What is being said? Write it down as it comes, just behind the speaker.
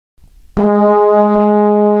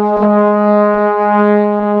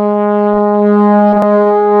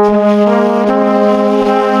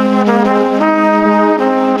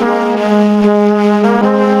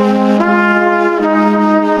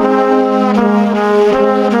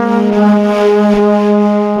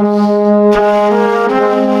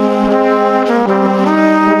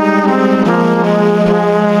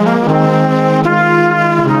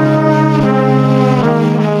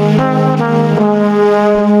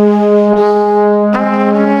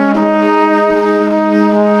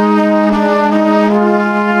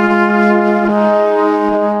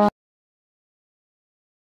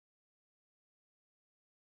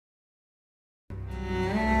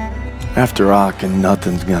After Aachen,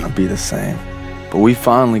 nothing's gonna be the same. But we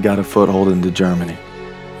finally got a foothold into Germany.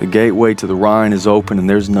 The gateway to the Rhine is open and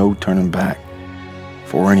there's no turning back.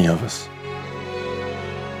 For any of us.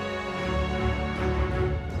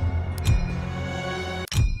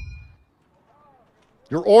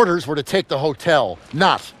 Your orders were to take the hotel,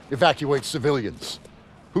 not evacuate civilians.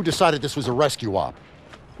 Who decided this was a rescue op?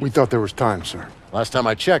 We thought there was time, sir. Last time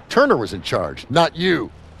I checked, Turner was in charge, not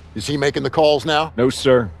you. Is he making the calls now? No,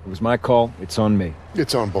 sir. It was my call. It's on me.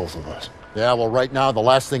 It's on both of us. Yeah, well, right now, the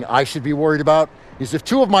last thing I should be worried about is if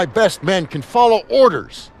two of my best men can follow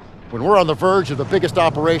orders when we're on the verge of the biggest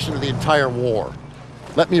operation of the entire war.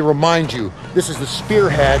 Let me remind you, this is the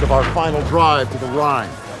spearhead of our final drive to the Rhine.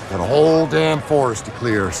 Got a whole damn forest to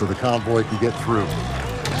clear so the convoy can get through.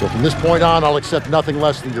 So from this point on, I'll accept nothing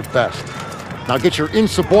less than your best. Now get your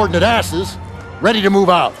insubordinate asses ready to move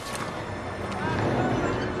out.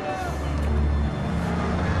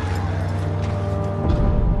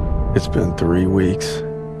 It's been 3 weeks.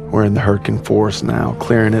 We're in the Hurtgen Forest now,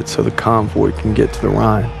 clearing it so the convoy can get to the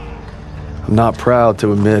Rhine. I'm not proud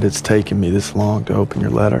to admit it's taken me this long to open your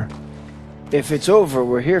letter. If it's over,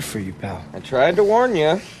 we're here for you, pal. I tried to warn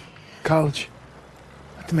you. College.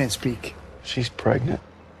 Let the man speak. She's pregnant.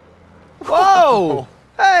 Whoa!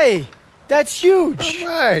 Hey, that's huge. All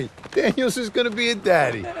right. Daniels is gonna be a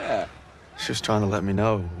daddy. Yeah. She was trying to let me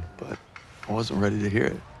know, but I wasn't ready to hear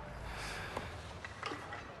it.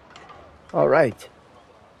 All right.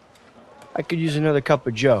 I could use another cup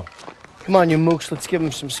of joe. Come on, you mooks, let's give him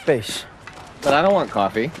some space. But I don't want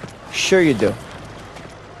coffee. Sure you do.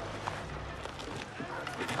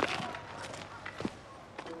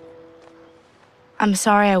 I'm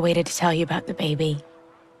sorry I waited to tell you about the baby.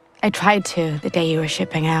 I tried to the day you were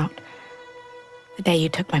shipping out. The day you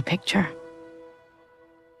took my picture.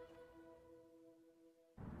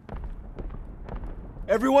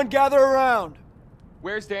 Everyone gather around.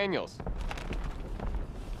 Where's Daniels?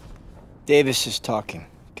 Davis is talking.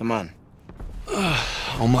 Come on.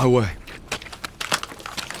 On my way.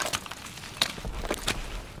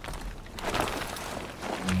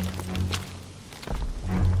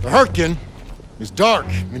 The Hurtgen is dark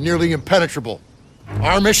and nearly impenetrable.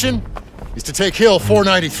 Our mission is to take Hill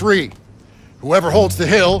 493. Whoever holds the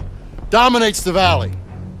hill dominates the valley.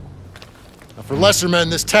 Now, for lesser men,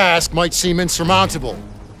 this task might seem insurmountable,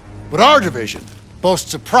 but our division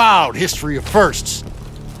boasts a proud history of firsts.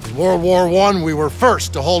 In World War I, we were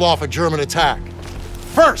first to hold off a German attack.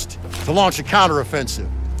 First to launch a counteroffensive.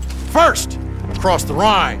 First across the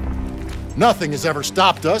Rhine. Nothing has ever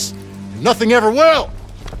stopped us, and nothing ever will.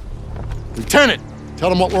 Lieutenant, tell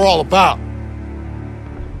them what we're all about.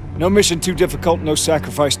 No mission too difficult, no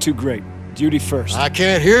sacrifice too great. Duty first. I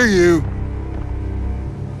can't hear you.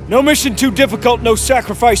 No mission too difficult, no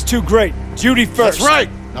sacrifice too great. Duty first. That's right.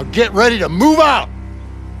 Now get ready to move out.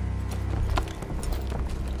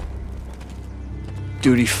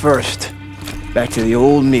 Duty first. Back to the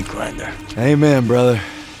old meat grinder. Amen, brother.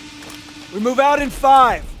 We move out in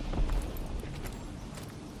 5.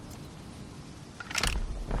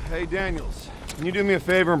 Hey, Daniels, can you do me a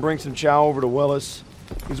favor and bring some chow over to Willis?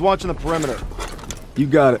 He's watching the perimeter. You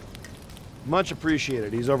got it. Much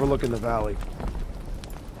appreciated. He's overlooking the valley.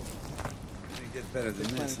 Get better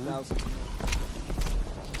than this, huh?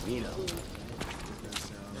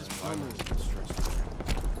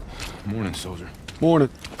 Morning, soldier. Morning.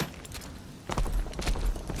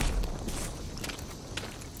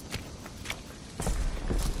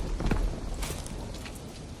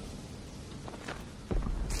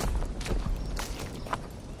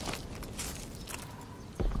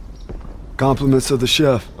 Compliments of the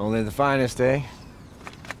chef. Only the finest, eh?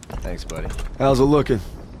 Thanks, buddy. How's it looking?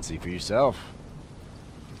 See for yourself.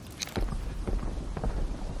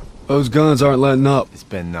 Those guns aren't letting up. It's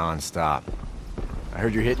been non-stop. I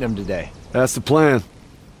heard you're hitting them today. That's the plan.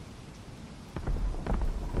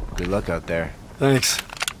 Good luck out there. Thanks.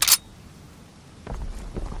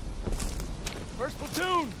 First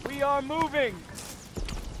platoon, we are moving.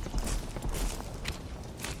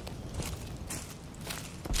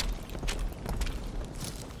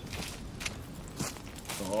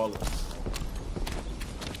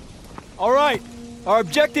 All right. Our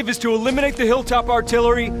objective is to eliminate the hilltop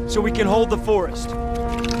artillery so we can hold the forest.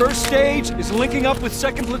 First stage is linking up with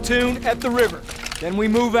 2nd Platoon at the river. Then we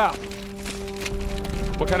move out.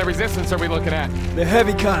 What kind of resistance are we looking at? The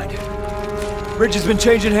heavy kind. Bridge has been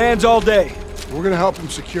changing hands all day. We're gonna help him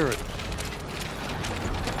secure it.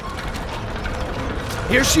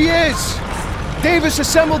 Here she is! Davis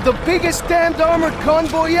assembled the biggest damned armored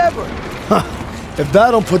convoy ever! If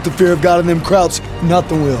that don't put the fear of God in them krauts,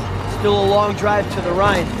 nothing will. Still a long drive to the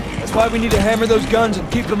Rhine. That's why we need to hammer those guns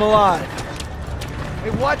and keep them alive. Hey,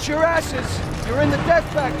 watch your asses! You're in the death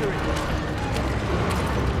factory!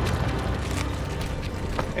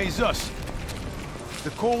 Hey, Zus. The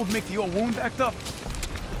cold make the old wound act up?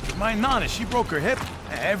 My Nana, she broke her hip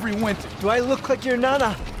every winter. Do I look like your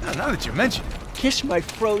Nana? Now that you mention it, Kiss my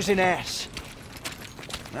frozen ass.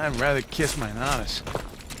 I'd rather kiss my Nanas.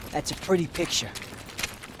 That's a pretty picture.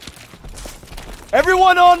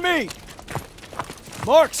 Everyone on me!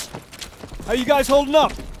 Marks, how you guys holding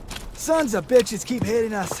up? Sons of bitches keep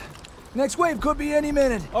hitting us. Next wave could be any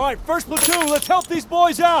minute. All right, 1st Platoon, let's help these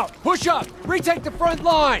boys out. Push up! Retake the front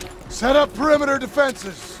line! Set up perimeter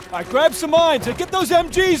defenses. All right, grab some mines and get those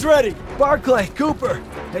MGs ready. Barclay, Cooper,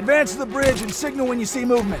 advance to the bridge and signal when you see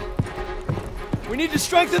movement. We need to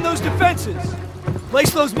strengthen those defenses.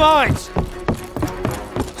 Place those mines.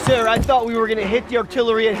 Sir, I thought we were gonna hit the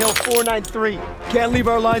artillery at Hill 493. Can't leave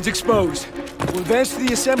our lines exposed. We'll advance to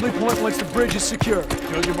the assembly point once the bridge is secure.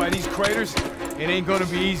 Judging by these craters, it ain't gonna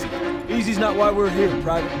be easy. Easy's not why we're here,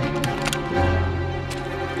 Private.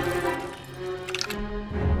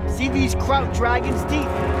 See these Kraut dragons deep?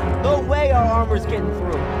 No way our armor's getting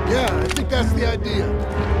through. Yeah, I think that's the idea.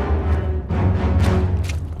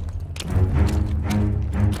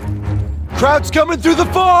 Kraut's coming through the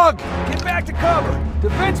fog! Get back to cover.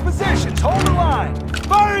 Defense positions, hold the line.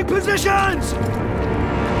 Firing positions!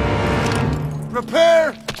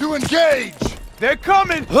 Prepare to engage! They're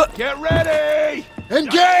coming! Get ready!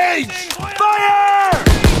 Engage! Fire!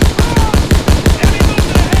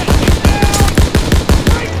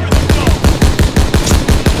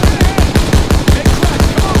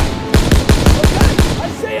 I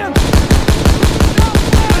see him!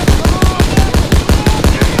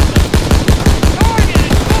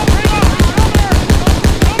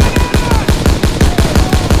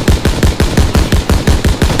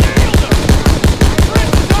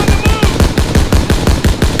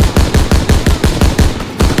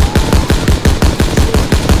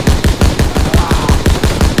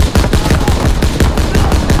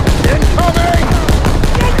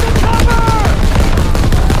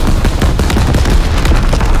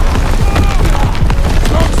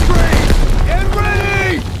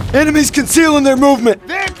 Enemies concealing their movement.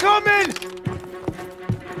 They're coming!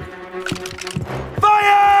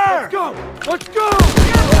 Fire! Let's go! Let's go!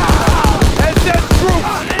 SS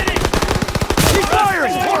troops! Keep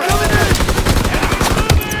firing! More coming in!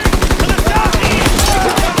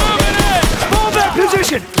 Hold that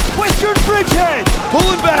position! Western bridgehead!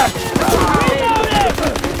 Pulling back!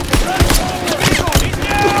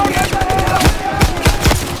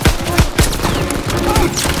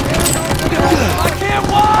 I can't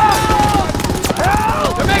walk!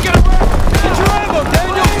 Help! They're making a run! Get your ammo,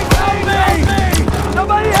 Daniel! Help me!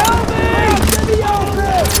 Somebody help me! Get me out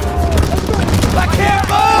there! I can't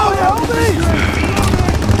move! Help me!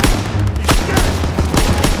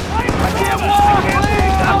 I can't walk!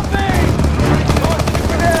 Please help me!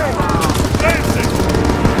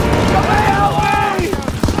 Somebody help me!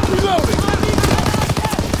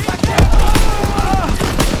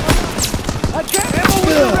 I can't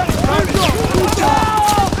move!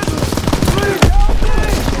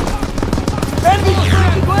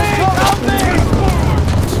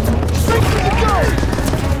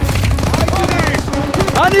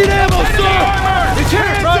 I need ammo, sir! It's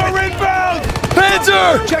here, Panzer inbound! Panzer!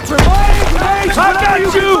 Check for mines! I got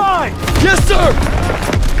you! Yes, sir!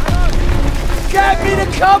 Get me to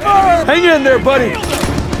cover! Hang in there, buddy!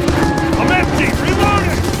 I'm empty!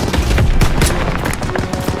 Reloading!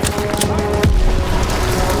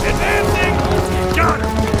 Advancing! Got it!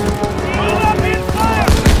 Hold up and fire!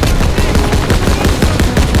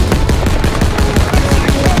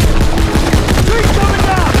 Tree's coming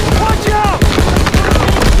down! Watch out!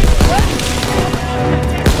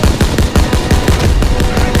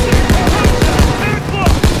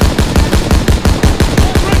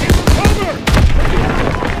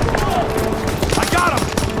 I got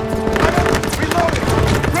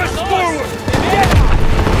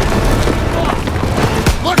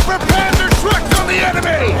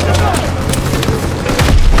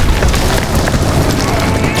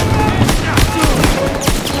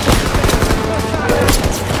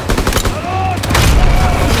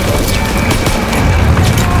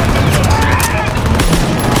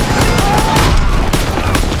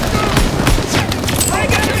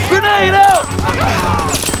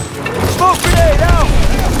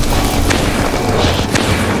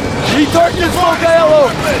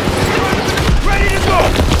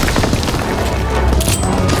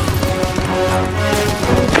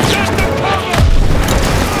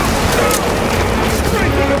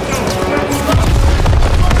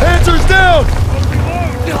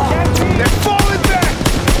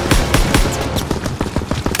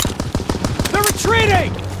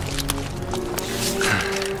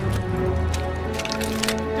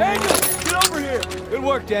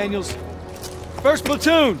work, Daniels. First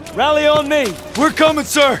platoon, rally on me. We're coming,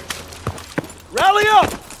 sir. Rally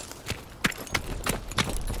up!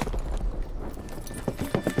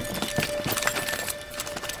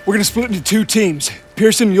 We're gonna split into 2 teams.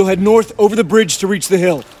 Pearson, you'll head north over the bridge to reach the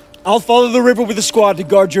hill. I'll follow the river with a squad to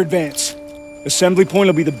guard your advance. Assembly point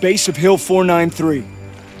will be the base of Hill 493.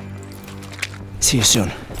 See you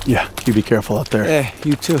soon. Yeah, you be careful out there. Hey,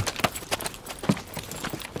 you too.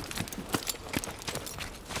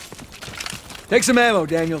 Take some ammo,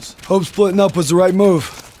 Daniels. Hope splitting up was the right move.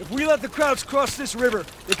 If we let the Krauts cross this river,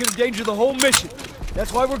 they could endanger the whole mission.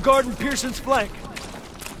 That's why we're guarding Pearson's flank.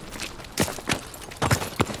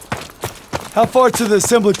 How far to the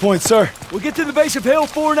assembly point, sir? We'll get to the base of Hill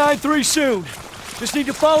 493 soon. Just need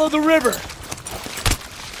to follow the river.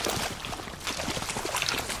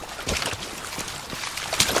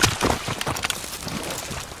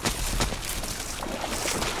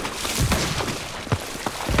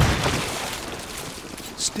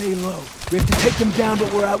 Stay low. We have to take them down,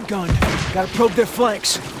 but we're outgunned. Gotta probe their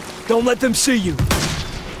flanks. Don't let them see you.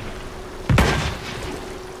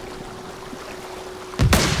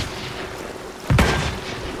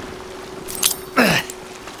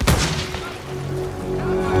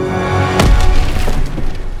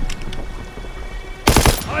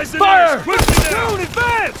 Fire! Down,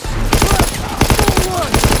 advance!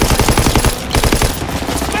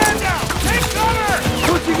 Man down! Take cover!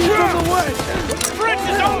 Pushing in from the west! French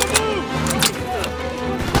is on the move!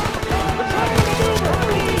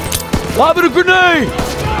 Lobbing a grenade!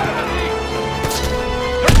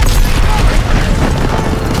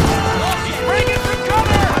 He's bringing for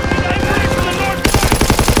cover! Angry from the northwest!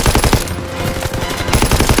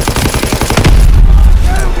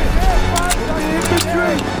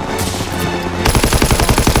 Infantry!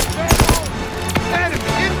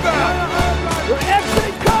 Enemy inbound! We're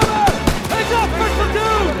exiting cover! Take off, first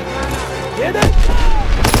platoon! Get it?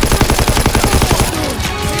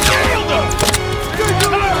 Nailed him!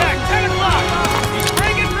 Contact, 10 o'clock! He's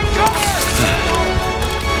bringing from cover!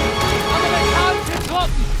 I'm gonna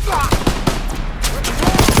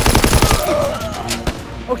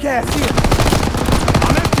okay, I see him.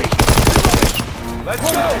 I'm empty. Let's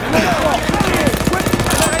go!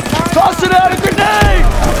 Toss it out, a grenade!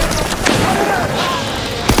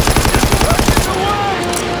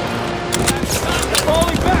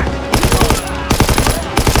 Falling back!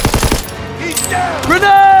 He's down!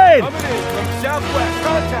 Grenade! Coming in from southwest.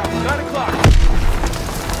 Contact, 9 o'clock.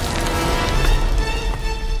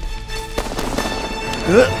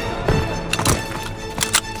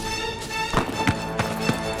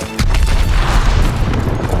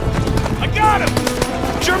 I got him!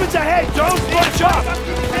 Germans ahead! Don't bunch up!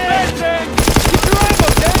 Get your ammo,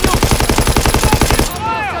 Daniel!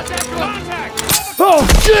 Contact! Oh,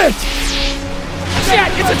 shit! Shit,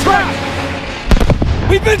 it's a trap!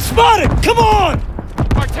 We've been spotted! Come on!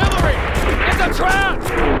 Artillery! It's a trap!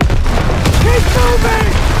 Keep moving!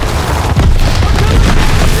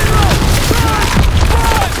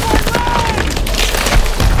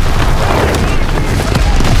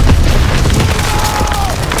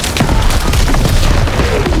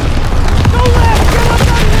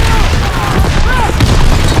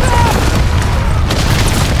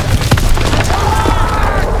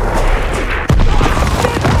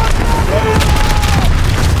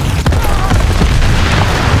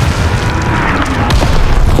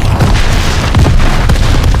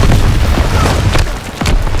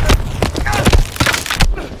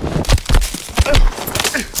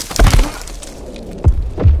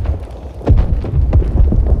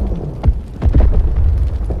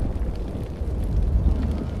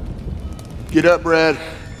 Get up, Brad.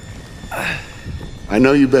 I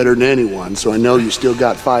know you better than anyone, so I know you still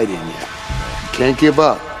got fight in you. You can't give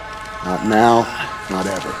up. Not now, not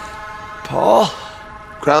ever. Paul?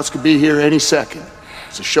 Krauts could be here any second,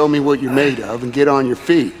 so show me what you're made of and get on your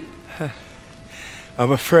feet.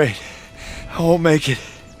 I'm afraid I won't make it.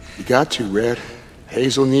 You got to, Red.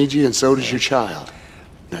 Hazel needs you, and so does your child.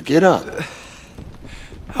 Now get up.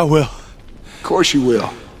 I will. Of course you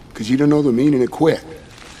will, because you don't know the meaning of quit.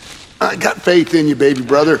 I got faith in you, baby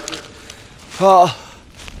brother. Paul.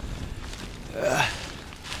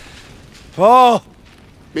 Paul!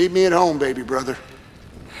 Meet me at home, baby brother.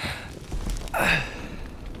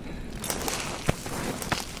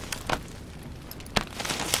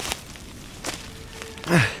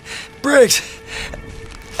 Briggs!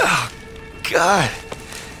 Oh, God.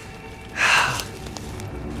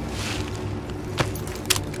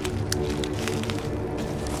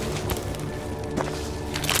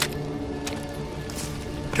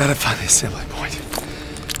 Gotta find the assembly point.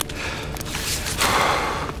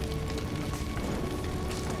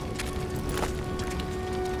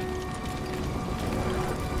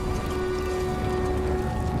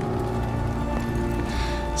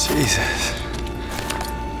 Jesus.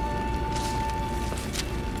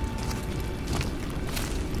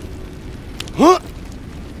 Huh?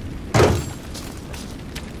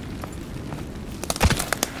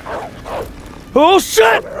 Oh,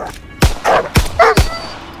 shit!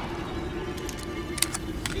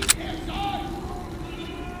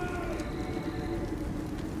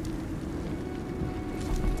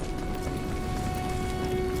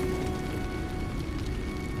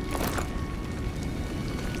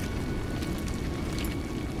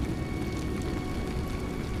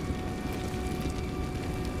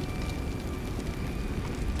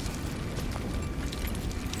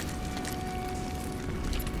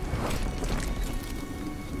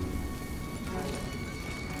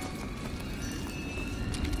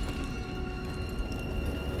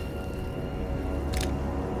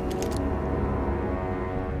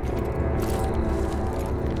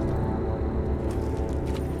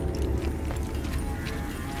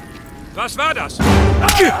 Was war das?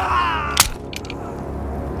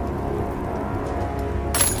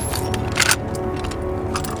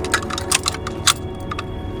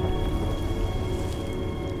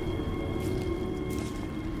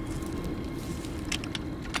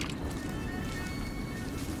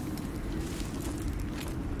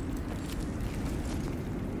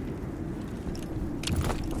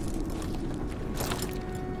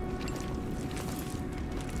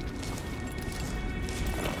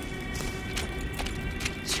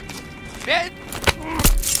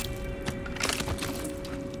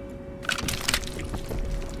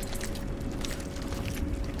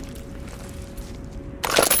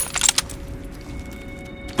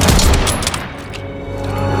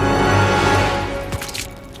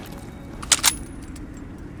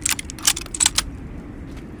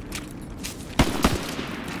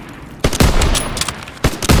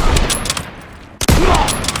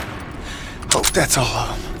 Hope that's all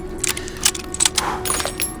of them.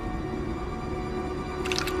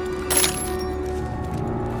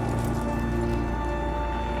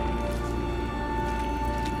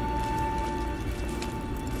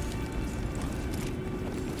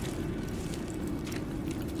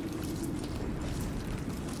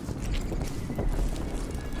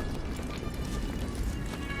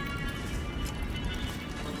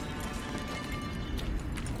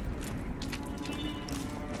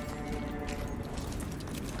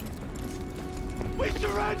 We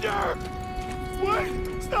surrender!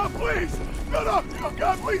 Wait! Stop, please! No, no! Oh,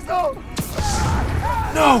 God, please, no!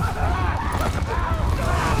 No!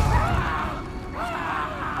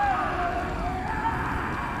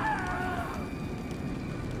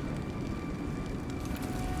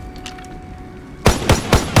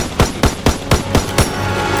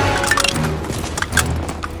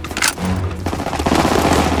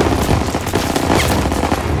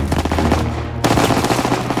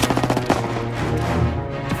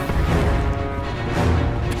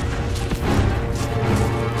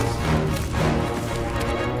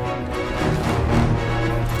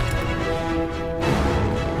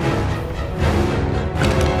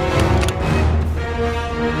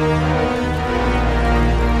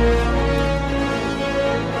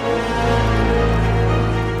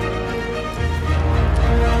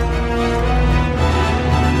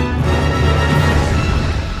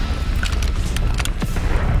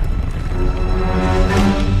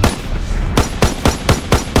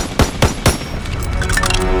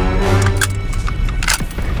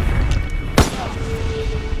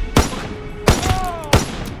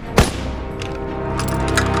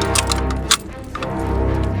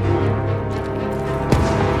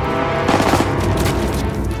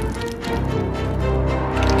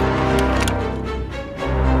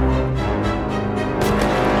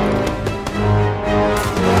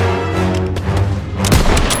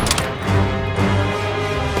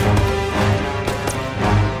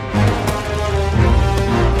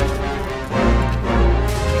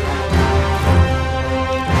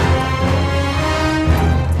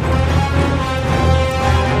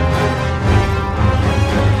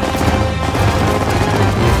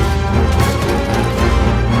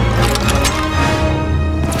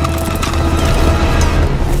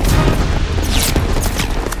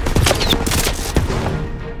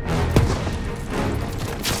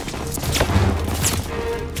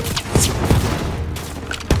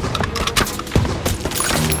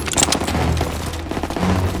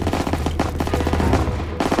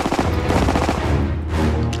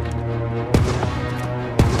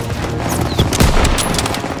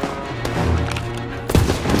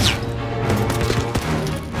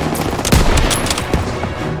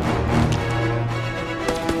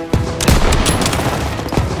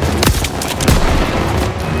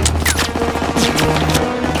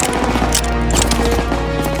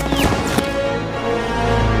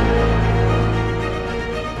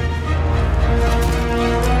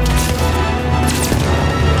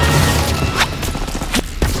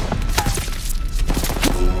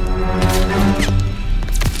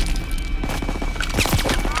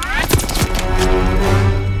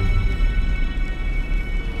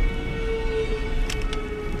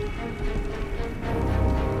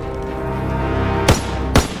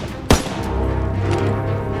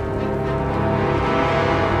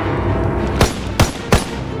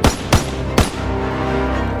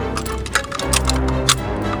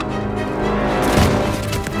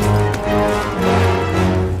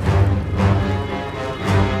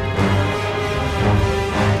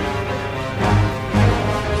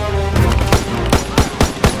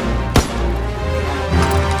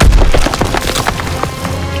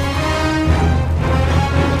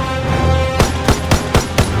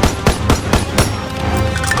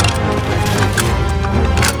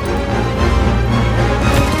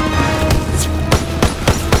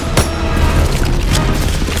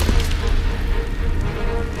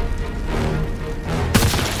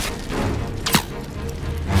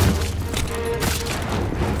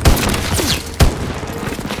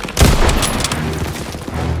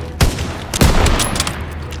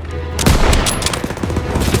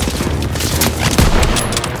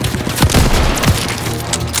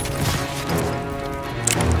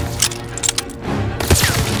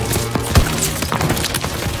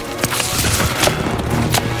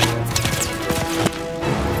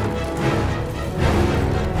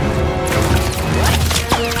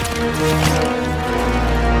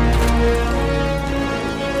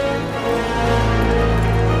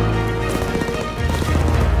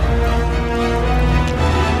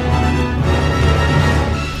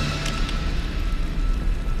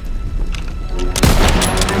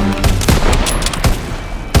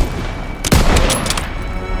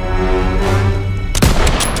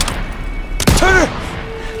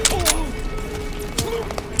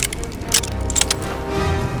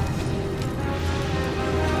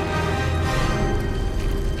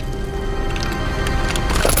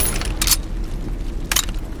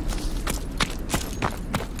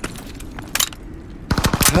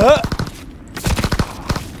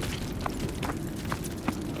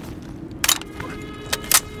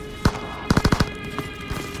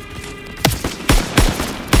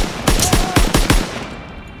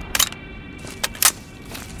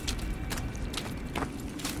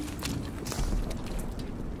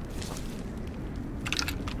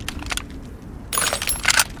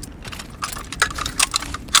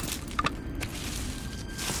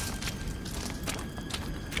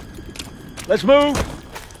 Let's move.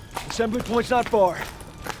 Assembly point's not far.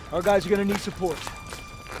 Our guys are gonna need support.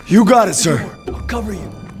 You got it, sir. I'll cover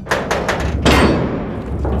you.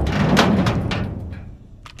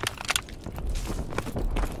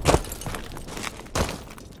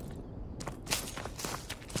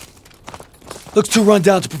 Looks too run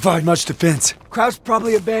down to provide much defense. Crowd's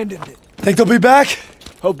probably abandoned it. Think they'll be back?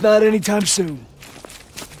 Hope not anytime soon.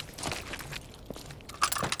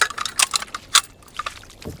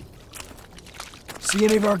 See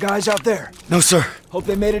any of our guys out there? No, sir. Hope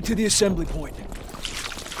they made it to the assembly point.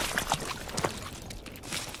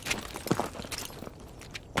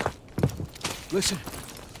 Listen.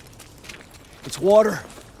 It's water.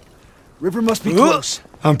 River must be close.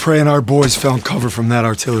 I'm praying our boys found cover from that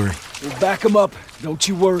artillery. We'll back them up. Don't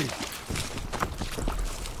you worry.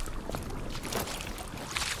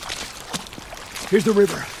 Here's the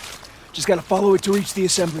river. Just gotta follow it to reach the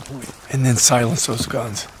assembly point. And then silence those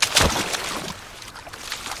guns.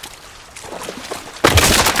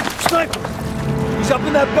 Sniper! He's up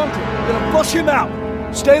in that bunker. We're gonna flush him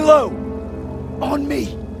out. Stay low. On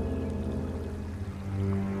me.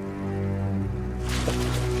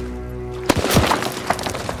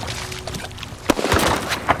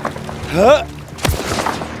 Huh?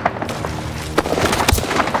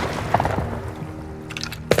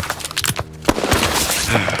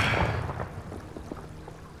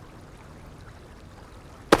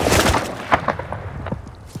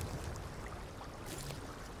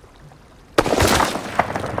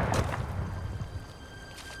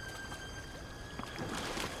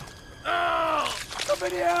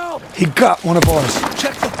 Somebody help! He got one of ours.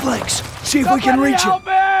 Check the flanks. See if we can reach him.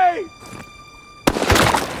 Me!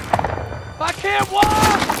 I can't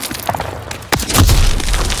walk!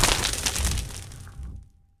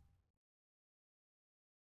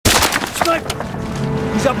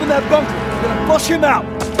 Sniper! He's up in that bunker. We're gonna flush him out.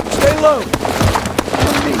 Stay low.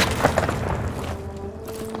 On me.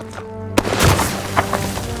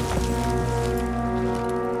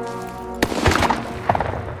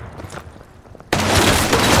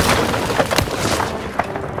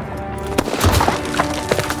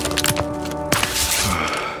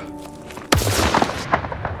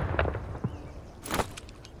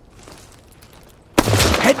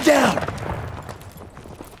 Head down!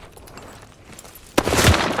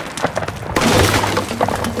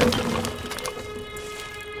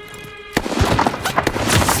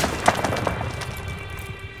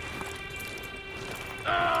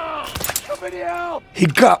 Somebody help! He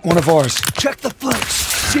got one of ours. Check the flanks.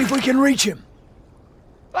 See if we can reach him.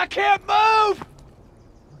 I can't move!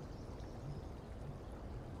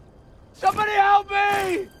 Somebody help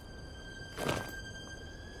me!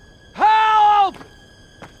 Help!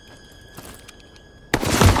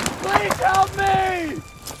 Please help me!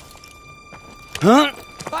 Huh?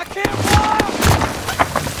 I can't walk!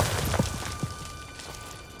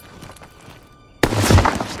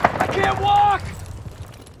 I can't walk!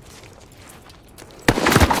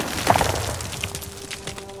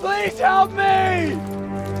 Please help me!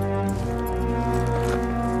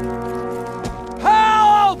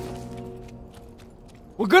 Help!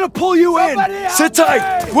 We're gonna pull you Somebody in. help Sit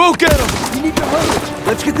tight. me! We'll get him. You need to hurry.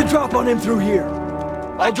 Let's get the drop on him through here.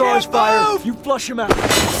 I'll draw his can't fire. move! You flush him out.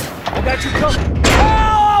 I got you covered.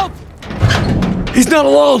 Help! He's not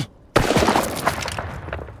alone.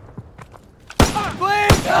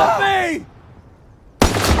 Please help me!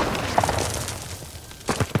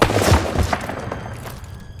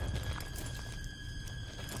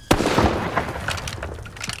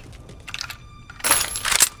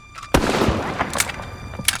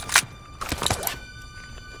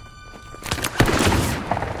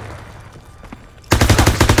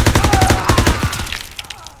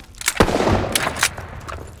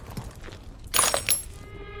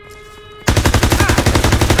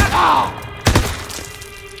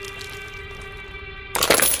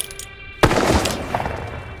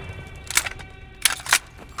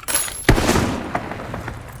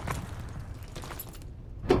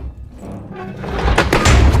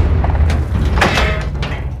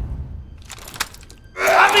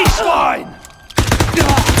 Swine!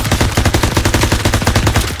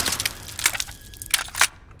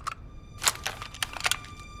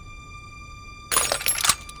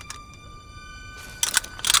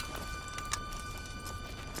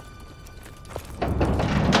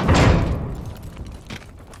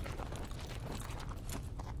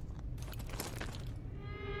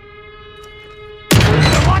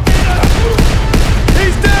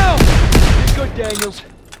 He's down! Good, Daniels.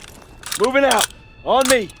 Moving out. On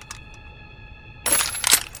me.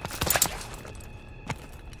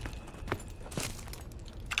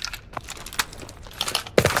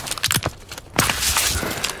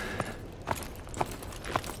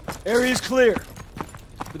 Area's clear.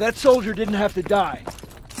 But that soldier didn't have to die.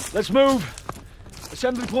 Let's move.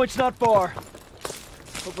 Assembly point's not far.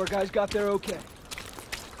 Hope our guys got there okay.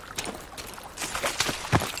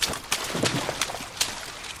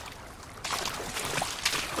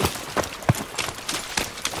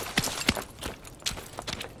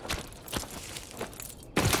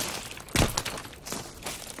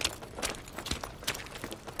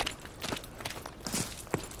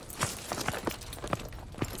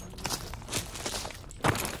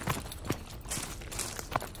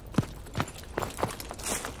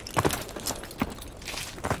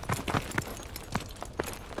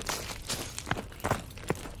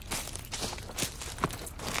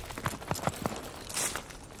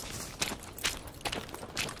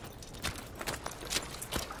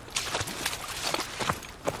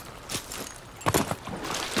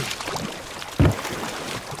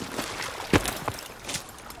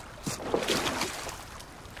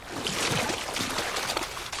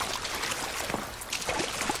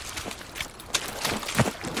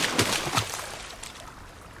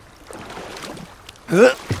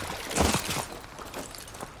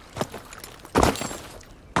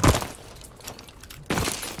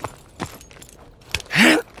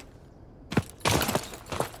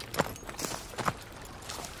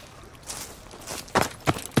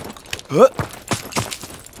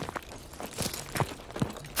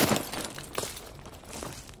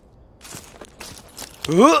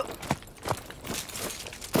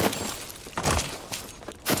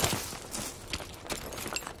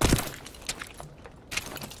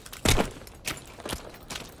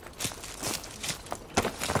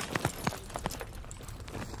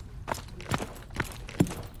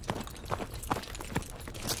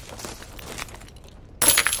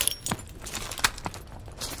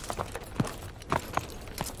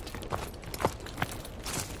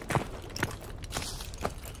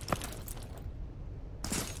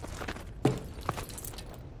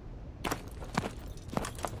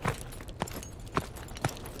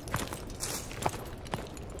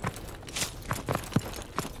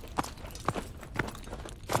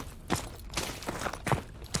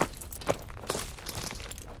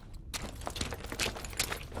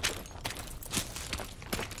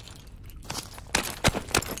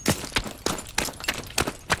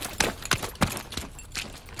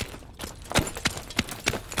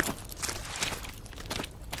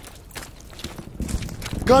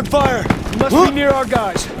 Gunfire! We must be near our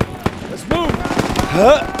guys. Let's move!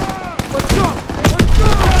 Let's go! Let's go!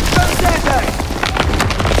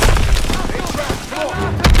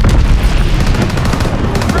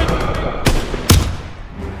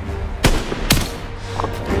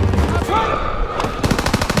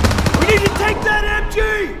 We need to take that MG!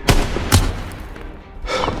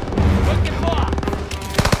 Looking for!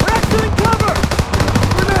 We're actually cover!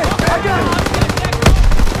 Grenade! I got it!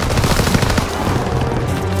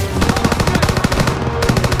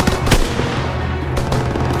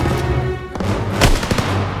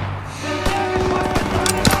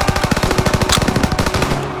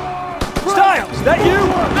 Is that you?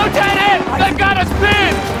 Lieutenant! They've got us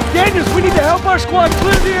pinned! Daniels, we need to help our squad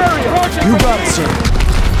clear the area! You got it, sir.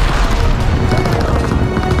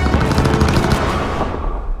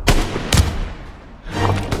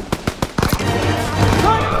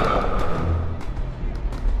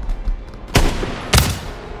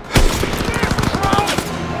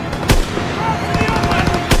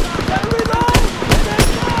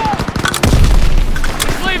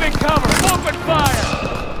 He's leaving cover! Open fire!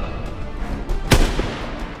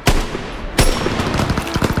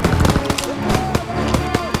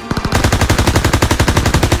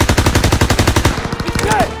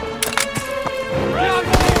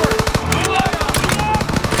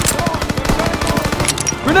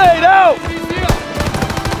 Grenade out!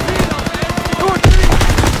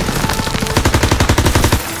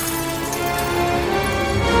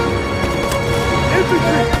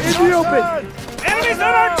 Infantry in the open! Enemies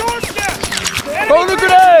on our doorstep! Throw the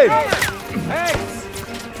grenade! Hey!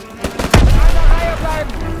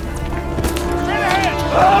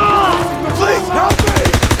 Please help me!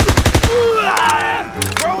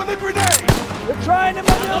 Throwing the grenade! They're trying to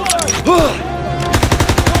maneuver!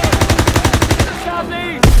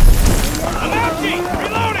 Southeast! I'm empty!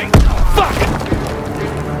 Reloading! Fuck!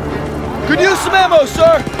 Could use some ammo,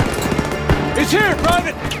 sir! It's here,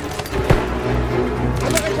 Private!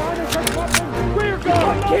 Rear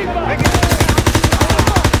guard! Keep up!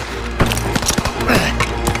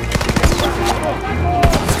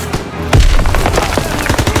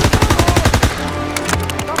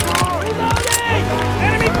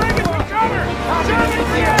 Enemy brigands for cover!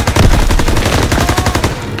 Germans here!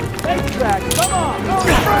 Take track! Come on!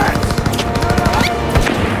 Friends!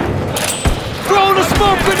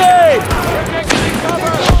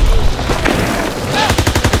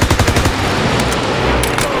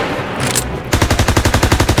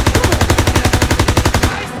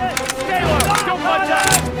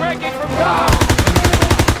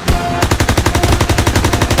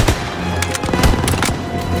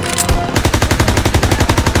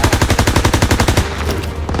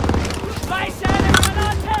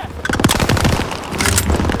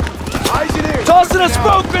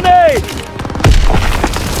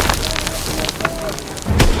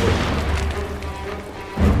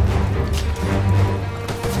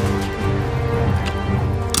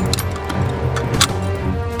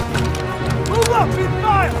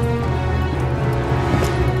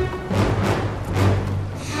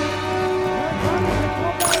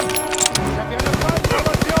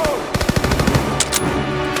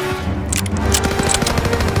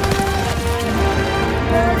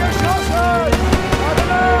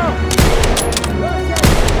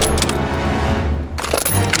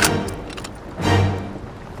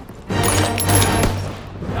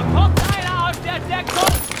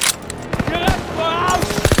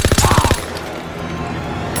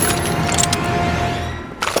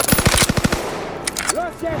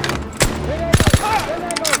 Coming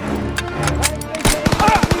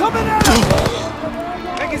at us!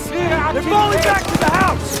 They're falling back to the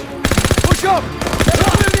house! Push up! They're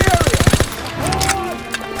in the area!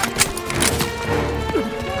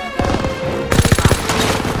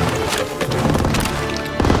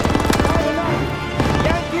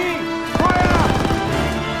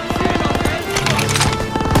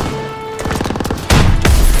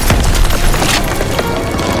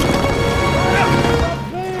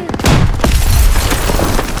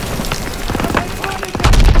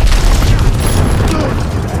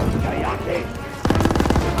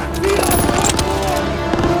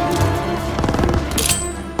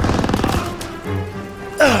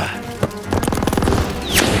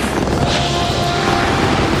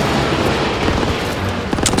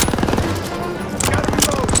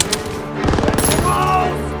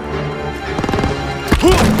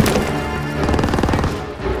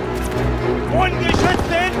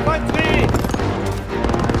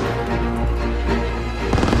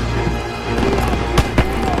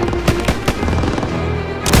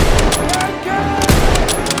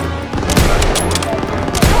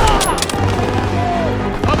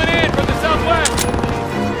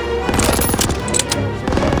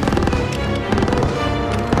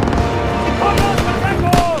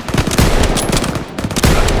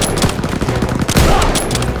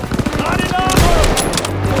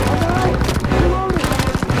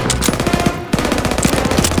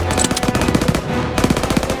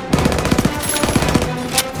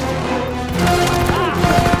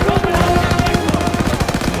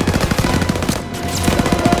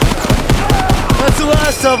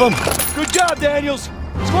 Of them. Good job, Daniels.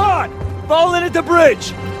 Squad, fall in at the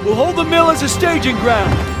bridge. We'll hold the mill as a staging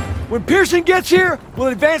ground. When Pearson gets here, we'll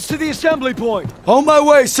advance to the assembly point. On my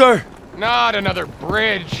way, sir. Not another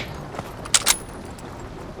bridge.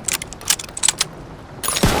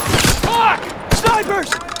 Fuck!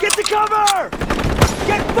 Snipers! Get to cover!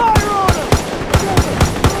 Get fire on them!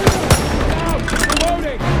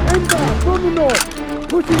 Reloading! Inbound from the north!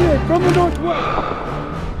 Pushing in from the northwest!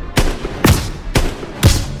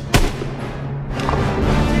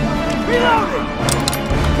 Reloading!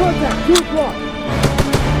 Contact, 2 o'clock!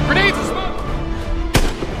 Grenades and smoke!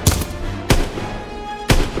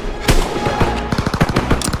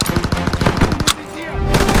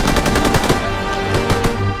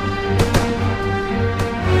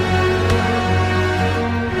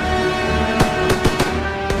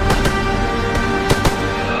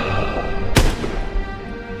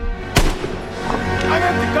 I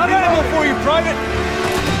got the gun ammo for you, Private!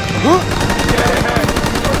 Huh?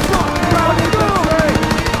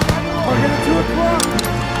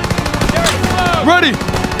 Ready!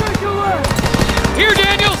 Here,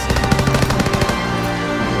 Daniels!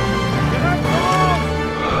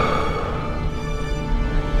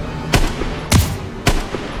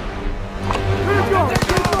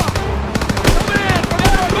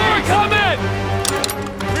 Come in!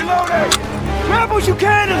 Reloading! Grab what you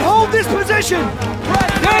can and hold this position!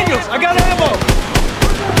 Daniels, I got ammo!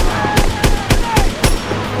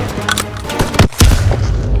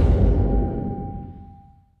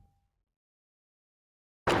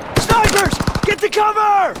 Get to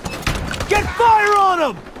cover! Get fire on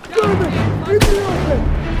them! German! Keep me open!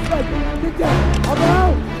 Sniper, get down! I'm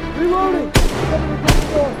out! Reloading!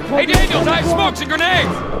 Hey, Daniels, I have smokes and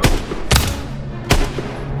grenades!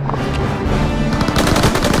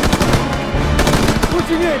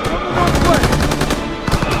 Pushing in from the northwest!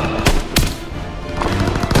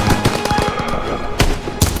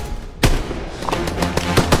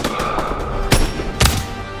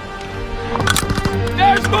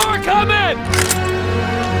 There's more coming!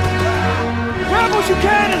 Grab what you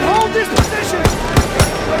can and hold this position!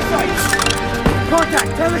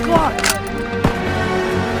 Contact, 10 o'clock!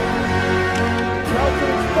 Shelter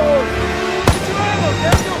exposed! Get your ammo,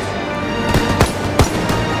 Daniels!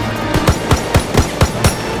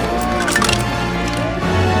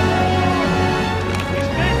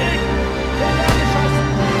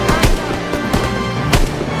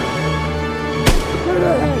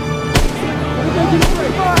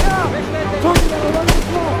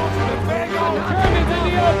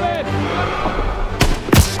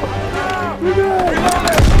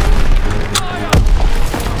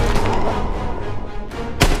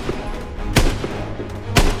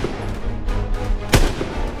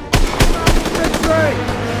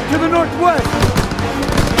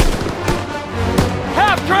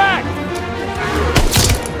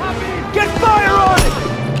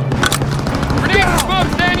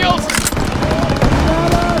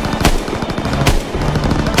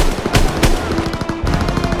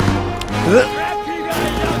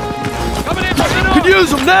 Use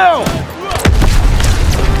them now!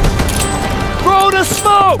 Throw the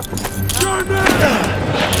smoke!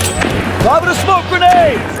 Lob a smoke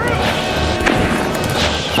grenade!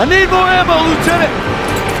 I need more ammo, Lieutenant!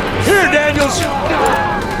 Here, Daniels!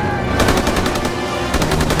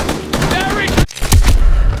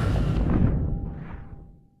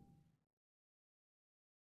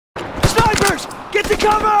 Snipers! Get to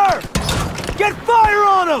cover! Get fire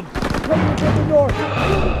on them!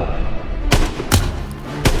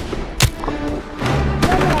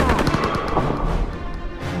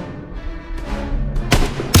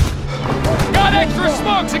 Got extra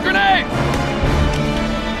smokes and grenades!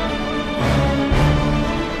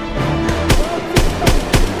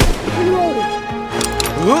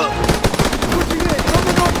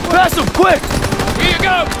 Pass them, quick! Here you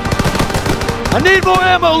go! I need more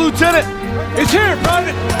ammo, Lieutenant! It's here,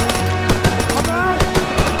 Private!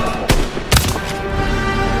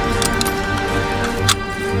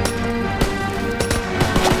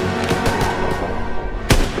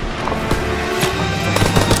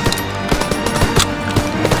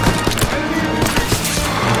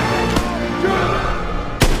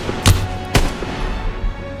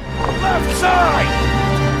 Left side!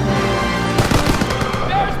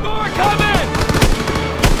 There's more coming!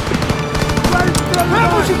 Grab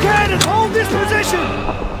what you can and hold this position!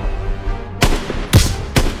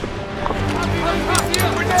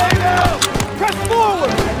 Press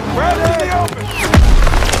forward! Grab in the open!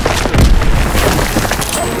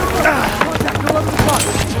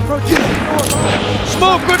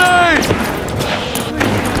 Smoke grenade!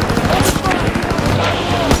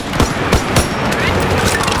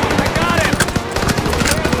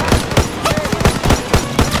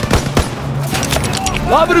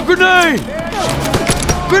 Lobbing a grenade!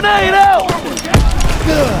 Grenade out!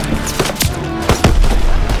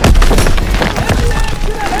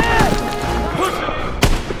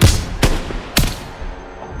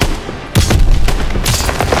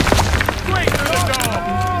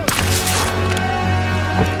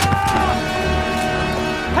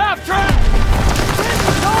 Half track!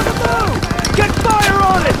 On the move! Get fire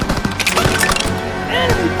on it!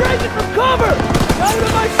 Enemy breaking from cover! Out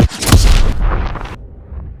of my...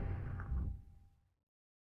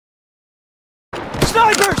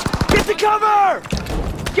 Snipers! Get to cover!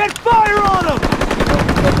 Get fire on them!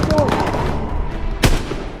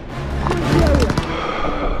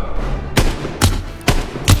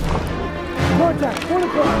 Contact, 1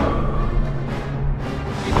 o'clock.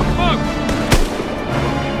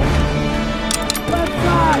 Left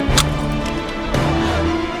side!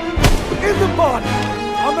 In the body!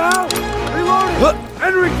 I'm out. Reloading.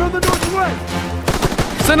 Entering from the northwest.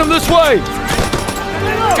 Send them this way!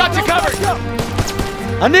 Got you covered!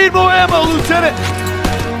 I need more ammo, Lieutenant!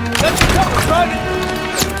 Let's cover, Private!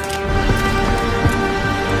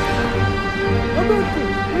 I'm empty.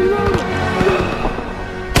 Reloading.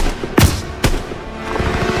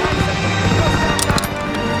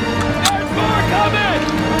 There's more coming!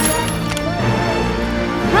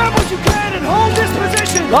 Grab what you can and hold this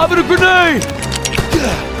position! Lobbing a grenade!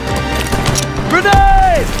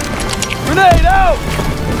 Grenade! Grenade out!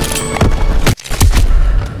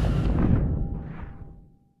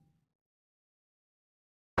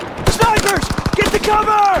 Snipers! Get to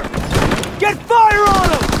cover! Get fire on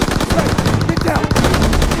them! Get down.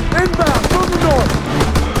 Inbound from the north.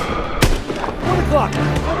 1 o'clock.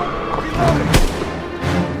 Reloading.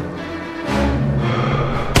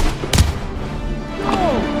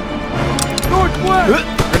 Northwest.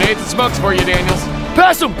 Grenades and smokes for you, Daniels.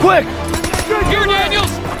 Pass them, quick! Here,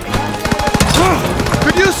 Daniels!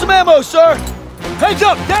 Could use some ammo, sir! Heads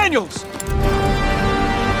up, Daniels!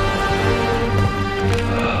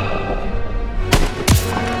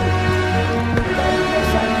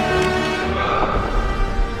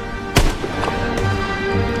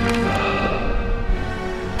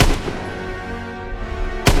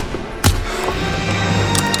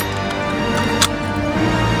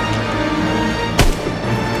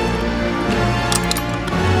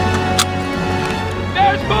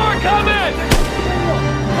 There's more coming!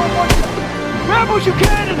 Grab what you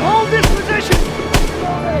can and hold this position!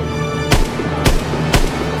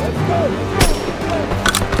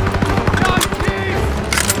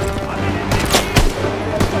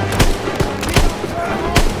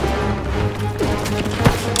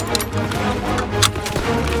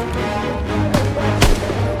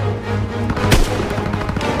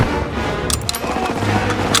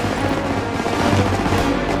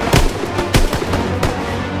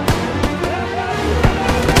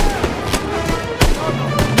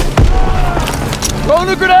 Throwing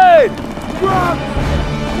a grenade! Drop.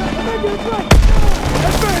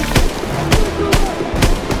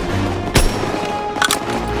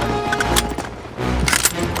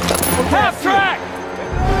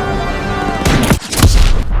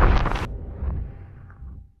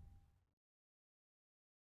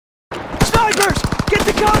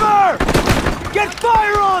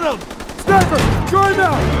 Fire on him! Sniper, join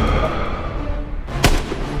out!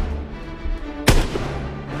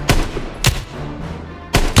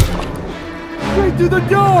 Straight to the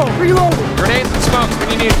dome! Reloading! Grenades and smokes when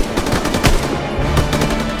you need it.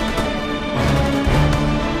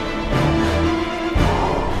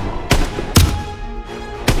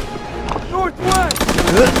 Northwest!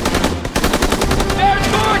 There's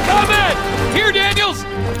more coming! Here, Daniels!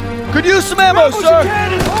 Could use some ammo, Rebels, sir! you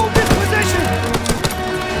can and hold this position!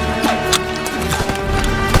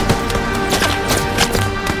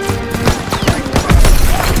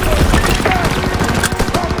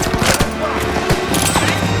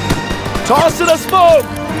 Tossing a smoke!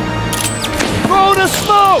 Throwing a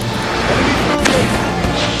smoke!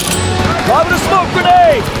 Lobbing a smoke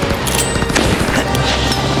grenade!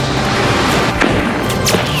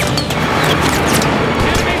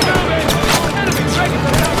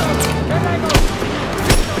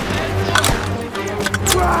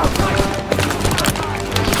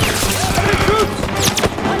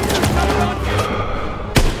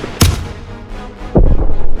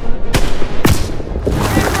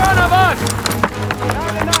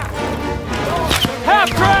 Half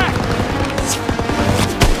track!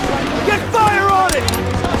 Get fire on it!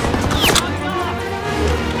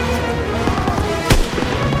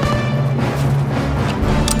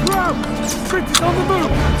 Trout! Fritz is on the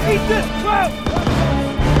move! Eat this, Trout!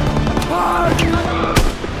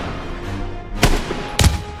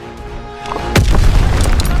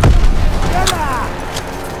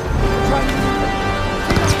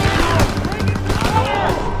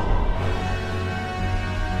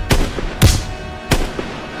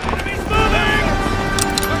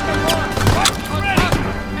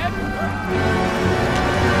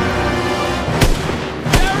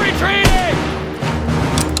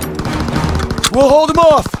 We'll hold him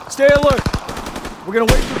off. Stay alert. We're gonna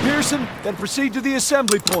wait for Pearson, then proceed to the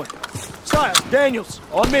assembly point. Stiles, Daniels,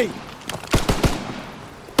 on me.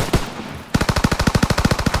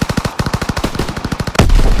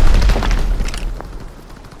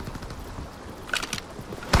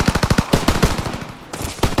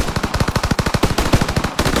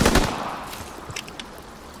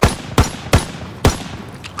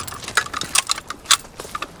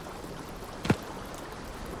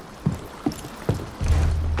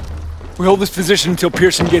 We hold this position until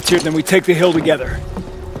Pearson gets here, then we take the hill together.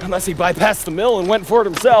 Unless he bypassed the mill and went for it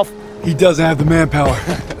himself. He doesn't have the manpower.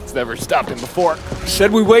 It's never stopped him before.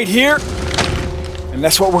 Said we wait here, and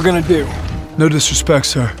that's what we're gonna do. No disrespect,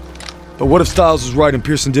 sir. But what if Stiles was right and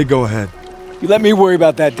Pearson did go ahead? You let me worry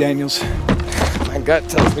about that, Daniels. My gut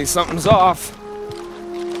tells me something's off.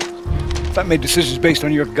 If I made decisions based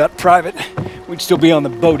on your gut, Private, we'd still be on the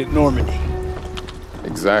boat at Normandy.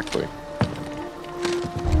 Exactly.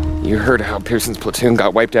 You heard how Pearson's platoon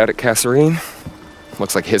got wiped out at Kasserine?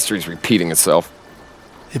 Looks like history's repeating itself.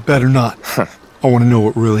 It better not. I want to know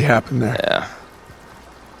what really happened there. Yeah.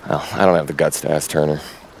 Well, I don't have the guts to ask Turner.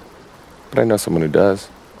 But I know someone who does.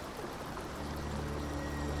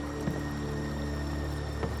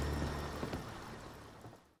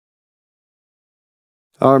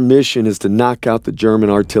 Our mission is to knock out the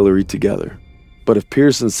German artillery together. But if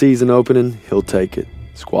Pearson sees an opening, he'll take it.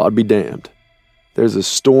 Squad be damned. There's a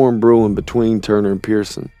storm brewing between Turner and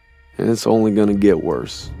Pearson, and it's only gonna get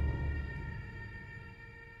worse.